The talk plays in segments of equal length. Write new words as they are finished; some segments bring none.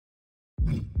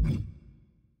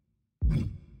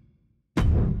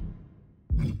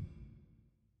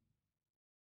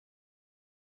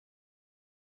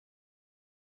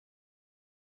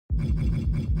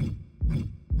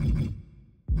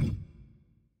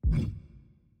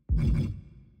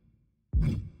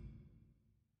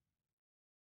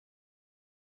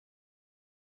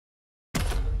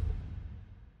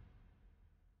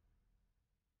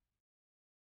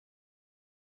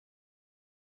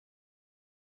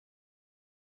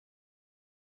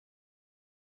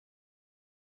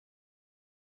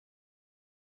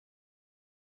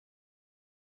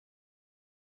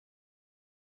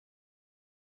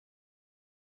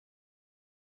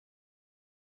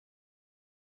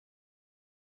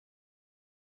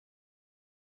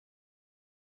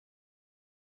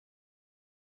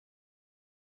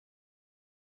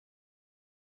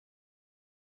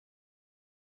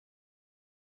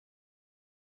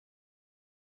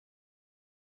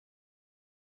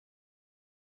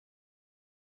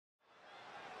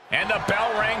And the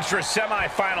bell rings for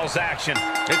semifinals action.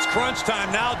 It's crunch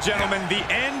time now, gentlemen. The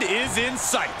end is in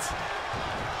sight.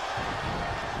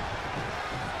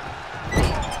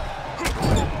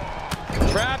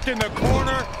 Trapped in the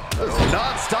corner.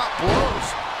 Non-stop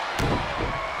blows.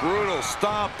 Brutal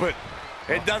stomp, but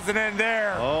it doesn't end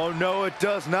there. Oh, no, it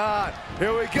does not.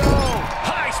 Here we go.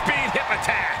 High-speed hip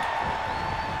attack.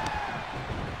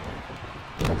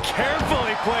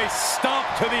 Carefully placed stomp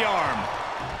to the arm.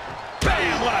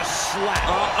 Bam, what a slap.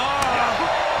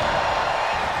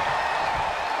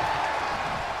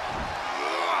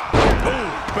 Ooh,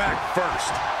 back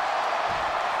first.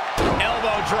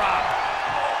 Elbow drop.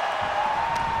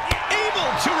 Able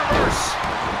to reverse.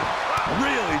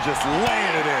 Really just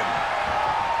laying it in.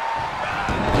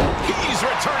 He's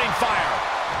returning fire.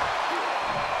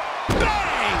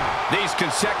 Bang! These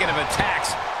consecutive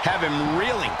attacks have him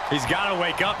reeling. He's got to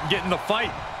wake up and get in the fight.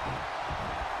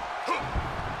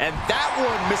 And that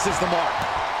one misses the mark.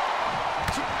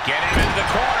 Get him into the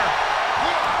corner.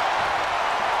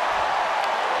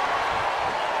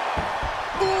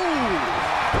 Ooh!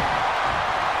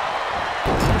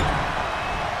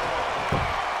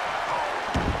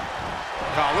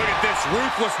 Oh, look at this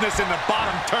ruthlessness in the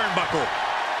bottom turnbuckle.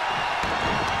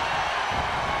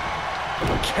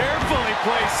 Carefully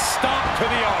placed stomp to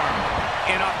the arm.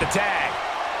 And off the tag.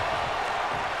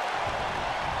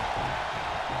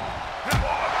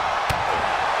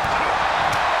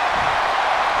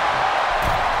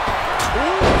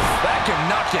 That can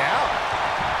knock you out.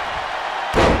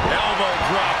 Elbow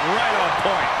drop right on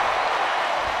point.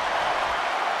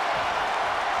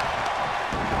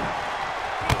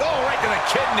 Oh, right to the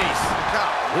kidneys.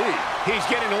 Golly. He's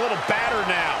getting a little battered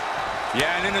now.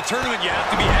 Yeah, and in a tournament, you have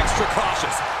to be extra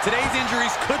cautious. Today's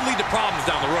injuries could lead to problems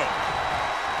down the road.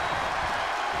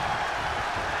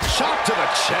 Shot to the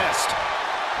chest.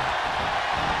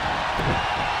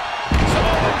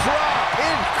 Samoa drop.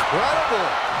 Incredible.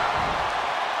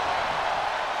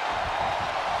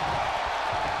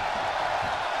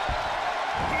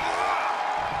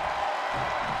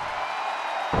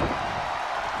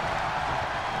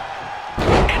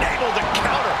 Able to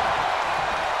counter.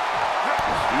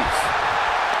 Jeez.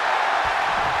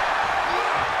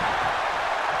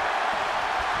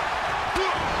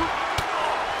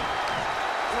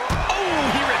 Oh,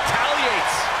 he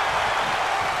retaliates.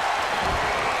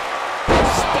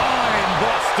 Spine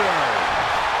buster.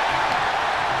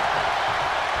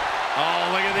 Oh,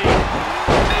 look at the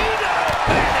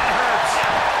Man, that hurts.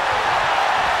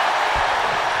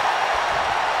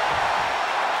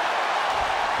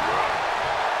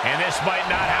 And this might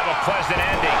not have a pleasant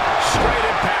ending. Straight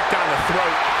impact on the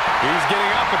throat. He's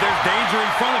getting up, but there's danger in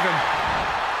front of him.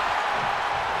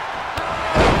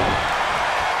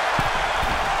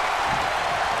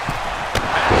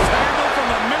 Axe handle from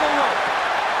the middle rope.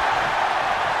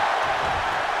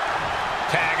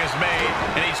 Tag is made,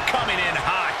 and he's coming in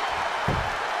hot.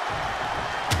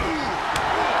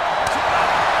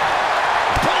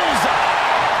 Bullseye!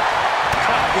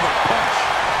 Caught with a punch.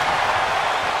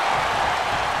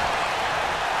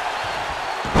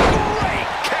 Great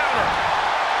counter!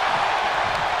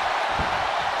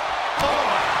 Oh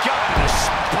my God, the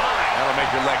spine! That'll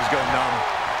make your legs go numb.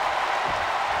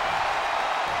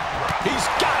 He's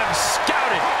got him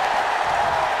scouted!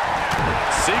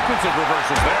 Sequence of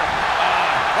reversals there.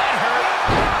 That hurt!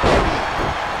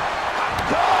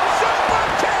 Super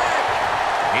kick!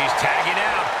 He's tagging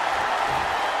out.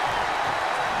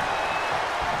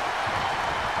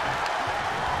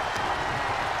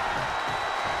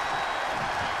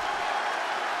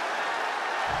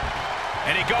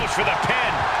 And he goes for the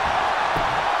pin.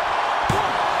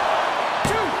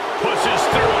 Pushes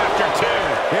through after two.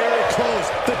 Very close.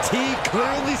 Fatigue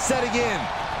clearly setting in.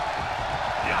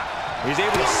 He's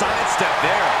able to sidestep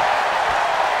there.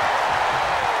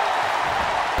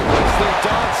 Nicely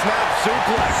done. Snap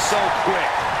suplex. So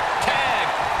quick. Tag.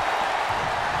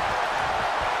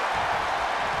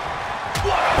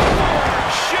 What a forward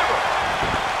shiver.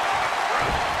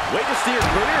 Way to steer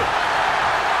clear.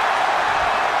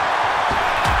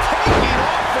 Taking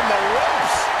off from the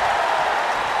ropes.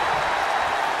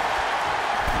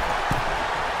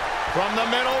 From the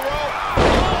middle rope.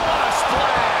 Oh, what a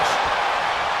splash.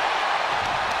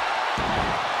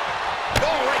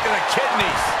 Oh, right to the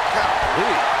kidneys.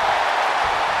 Golly.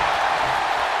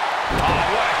 Oh,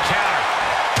 what a counter.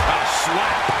 A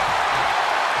slap.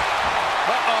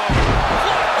 Uh-oh.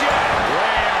 Flapjack.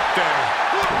 Way up there.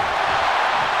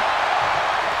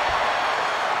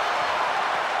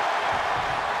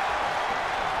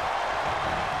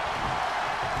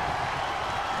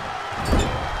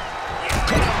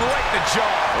 Caught him right in the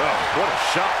jaw. Oh, what a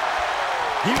shot.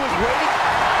 He was waiting.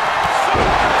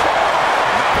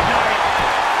 Night, night.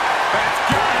 That's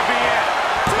gotta be it.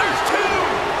 There's two.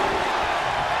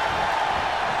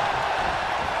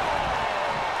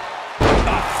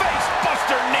 A face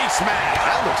buster knee smash.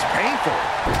 That looks painful.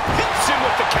 Hits him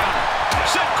with the counter.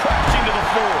 Sent crashing to the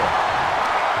floor.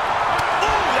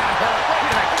 Ooh, that hurt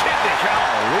right in the kidney.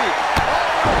 Golly.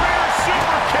 Oh, a rear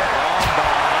super kick.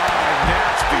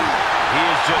 Nasty. He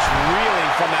is just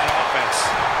reeling from that offense.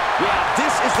 Yeah,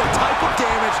 this is the type of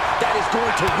damage that is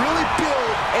going to really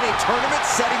build in a tournament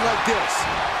setting like this.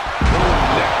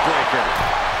 Neck breaker.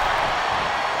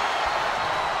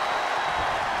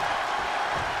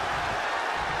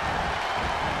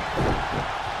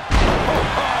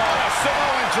 Oh, a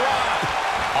Samoan drop.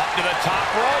 Up to the top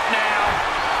rope now.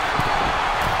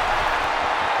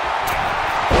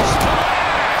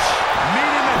 Splash. Meet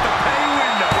him at the pay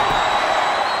window.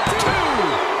 Two.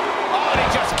 Oh, and he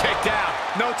just kicked out.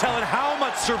 No telling how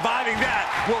much surviving that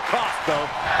will cost, though.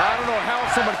 I don't know how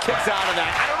someone kicks out of that.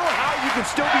 I don't know how you can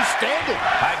still be standing.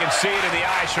 I can see it in the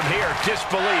eyes from here.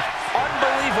 Disbelief.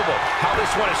 Unbelievable how this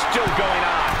one is still going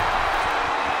on.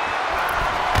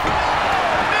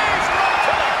 Knees right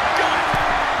to the gut.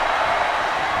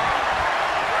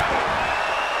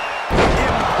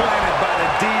 Implanted by the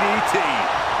DDT.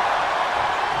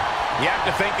 You have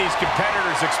to think these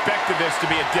competitors expected this to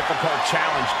be a difficult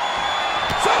challenge.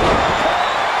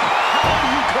 How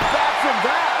do you come back from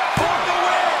that? For the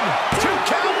win! 2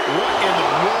 count. What in the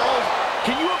world?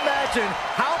 Can you imagine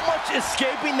how much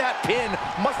escaping that pin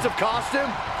must have cost him?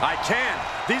 I can.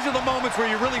 These are the moments where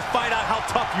you really find out how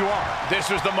tough you are. This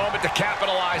was the moment to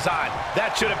capitalize on.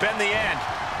 That should have been the end.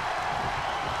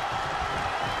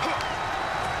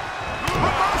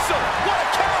 Reversal! What a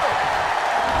counter!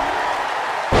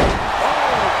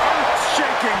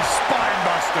 Shaking spine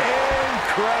buster.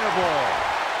 Incredible.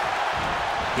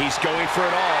 He's going for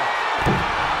it all.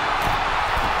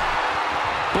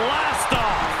 Blast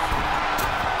off.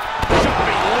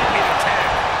 Jumping limit attack.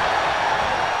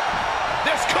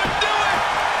 This could do it!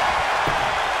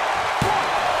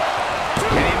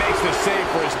 And he makes the save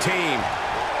for his team.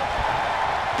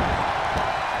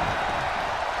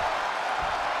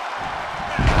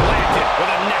 Planted with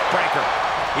a neck breaker.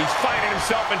 He's finding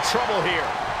himself in trouble here.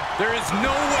 There is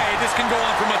no way this can go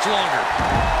on for much longer.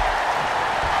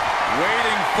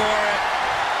 Waiting for it.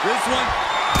 This one.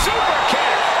 Super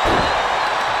kick!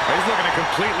 He's looking to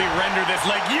completely render this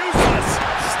leg useless.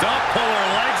 Stump puller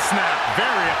leg snap.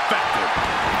 Very effective.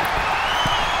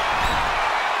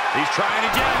 He's trying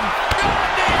again.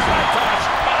 Knees right to the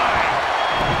spine.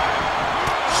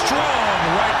 Strong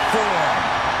right forearm.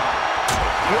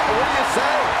 What do you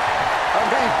say? I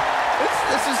mean,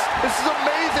 this is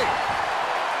amazing.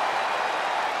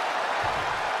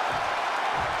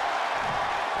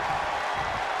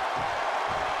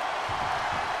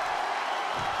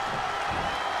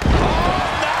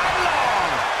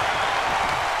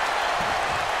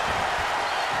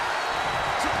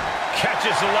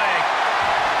 Catches the leg.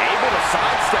 Able to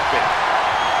sidestep it.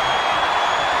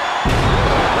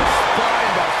 The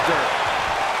spine buster.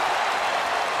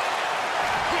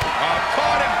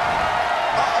 Caught him.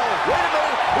 Uh-oh. Wait a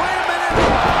minute. Wait a minute.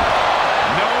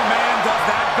 No man does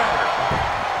that better.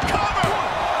 Cover.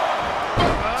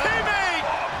 Teammate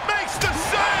makes the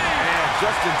save. Man,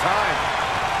 just in time.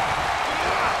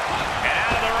 And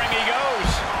out of the ring he goes.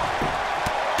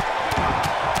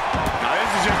 Now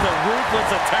this is just a ruthless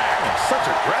attack. Such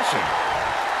aggression.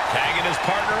 Tagging his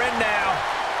partner in now.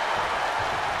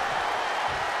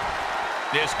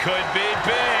 This could be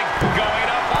big. Going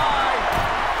up high.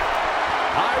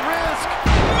 High risk.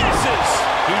 Misses.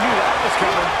 He knew that was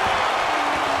coming.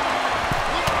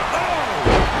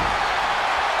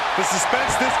 The The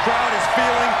suspense this crowd is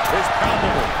feeling is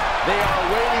palpable. They are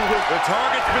waiting with the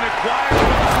target's been acquired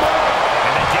once more.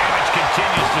 And the damage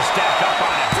continues to stack up on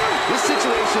it. this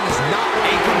situation is not where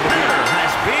you come to be.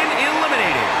 Has been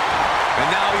eliminated. And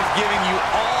now he's giving you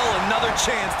all another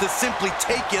chance to simply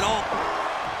take it on.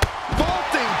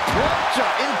 Vaulting plancha,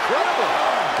 incredible.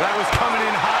 That was coming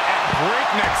in hot at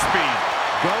breakneck speed.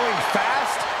 Going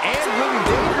fast and moving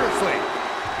dangerously.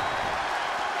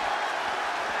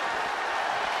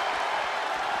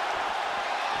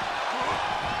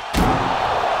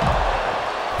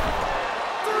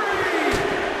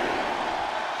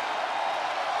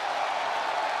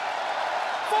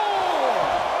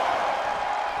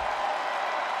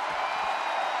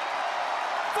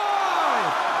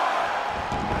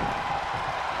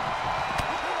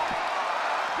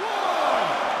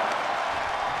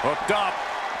 Hooked up.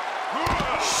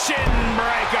 Shin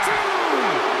breaker.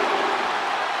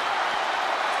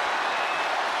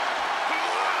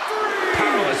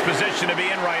 Powerless position to be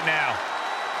in right now.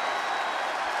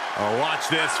 Oh, watch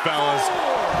this, fellas.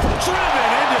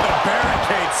 Driven into the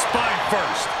barricade spine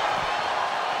first.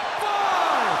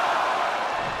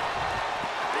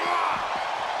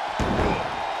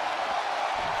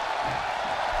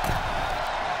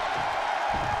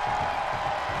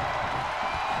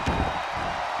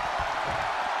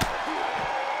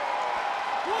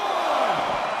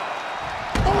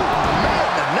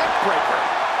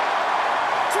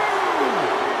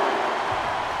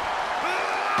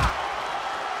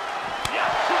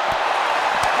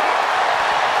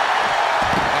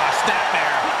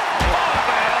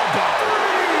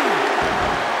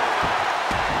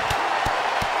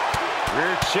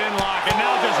 Chin lock, and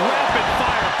now just rapid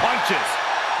fire punches.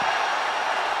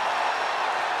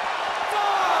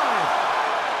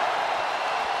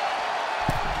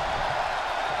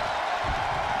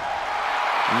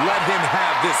 Let him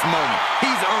have this moment.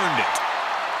 He's earned it.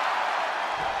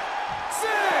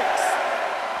 6.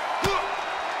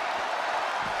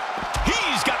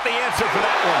 He's got the answer for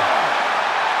that one.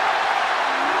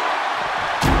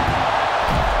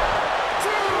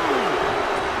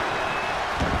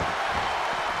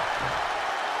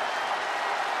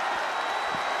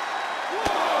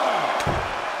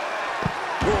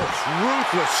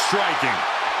 Ruthless striking.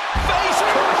 Face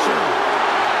crusher.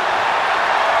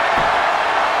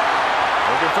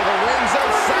 Looking for the rings of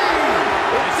sound.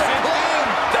 It's a claim.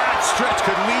 That stretch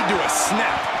could lead to a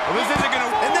snap. Well, this isn't going to...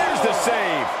 And there's the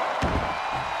save.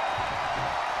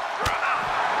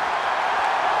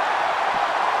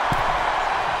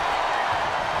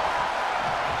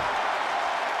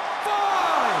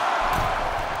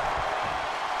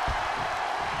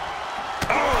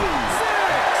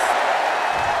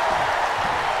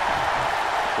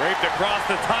 Draped across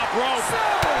the top rope.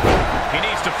 7. He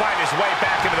needs to find his way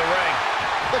back into the ring.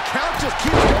 The count just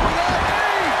keeps going up.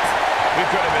 8. We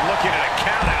could have been looking at a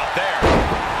count out there.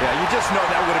 Yeah, you just know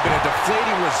that would have been a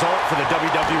deflating result for the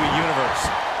WWE Universe.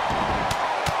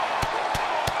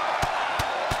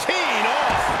 Teeing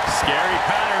off. Scary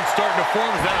pattern starting to form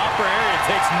as that upper area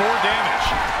takes more damage.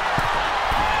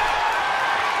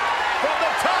 From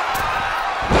the top.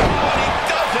 But he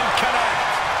doesn't connect.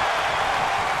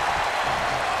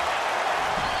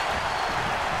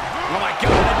 Oh my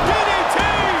God, a DDT!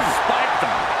 Spiked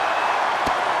him.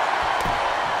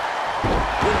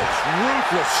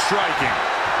 Ruthless striking.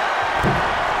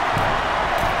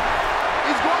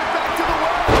 He's going back to the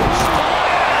well.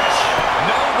 Splash!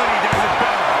 Nobody does it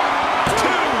better. 2.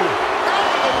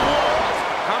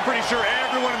 I'm pretty sure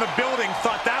everyone in the building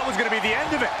thought that was going to be the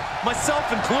end of it, myself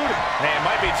included. Hey, it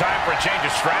might be time for a change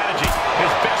of strategy.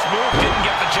 His best move didn't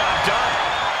get the job done.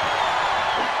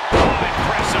 Oh,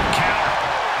 impressive counter.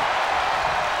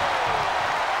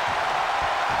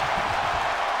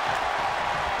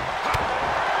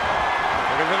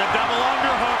 Looking for the double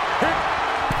underhook.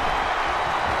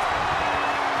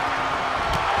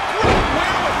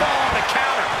 Wherewithal on the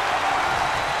counter.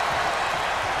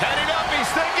 Headed up,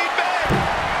 he's thinking big.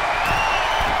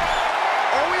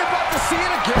 Are we about to see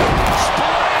it again?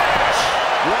 Splash!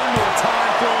 One more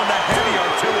time throwing the heavy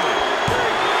artillery.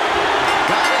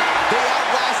 Got it. They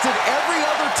outlasted every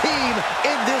other team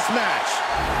in this match.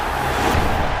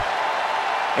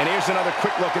 And here's another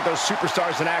quick look at those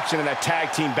superstars in action in that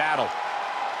tag team battle.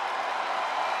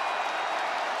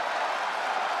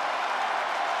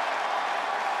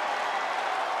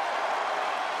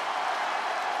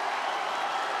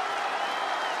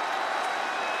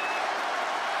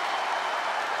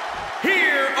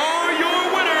 Here are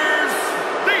your winners,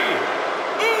 the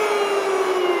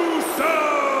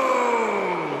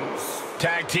Usos.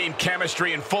 Tag team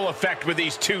chemistry in full effect with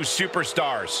these two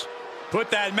superstars.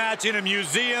 Put that match in a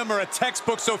museum or a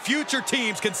textbook so future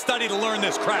teams can study to learn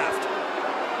this craft.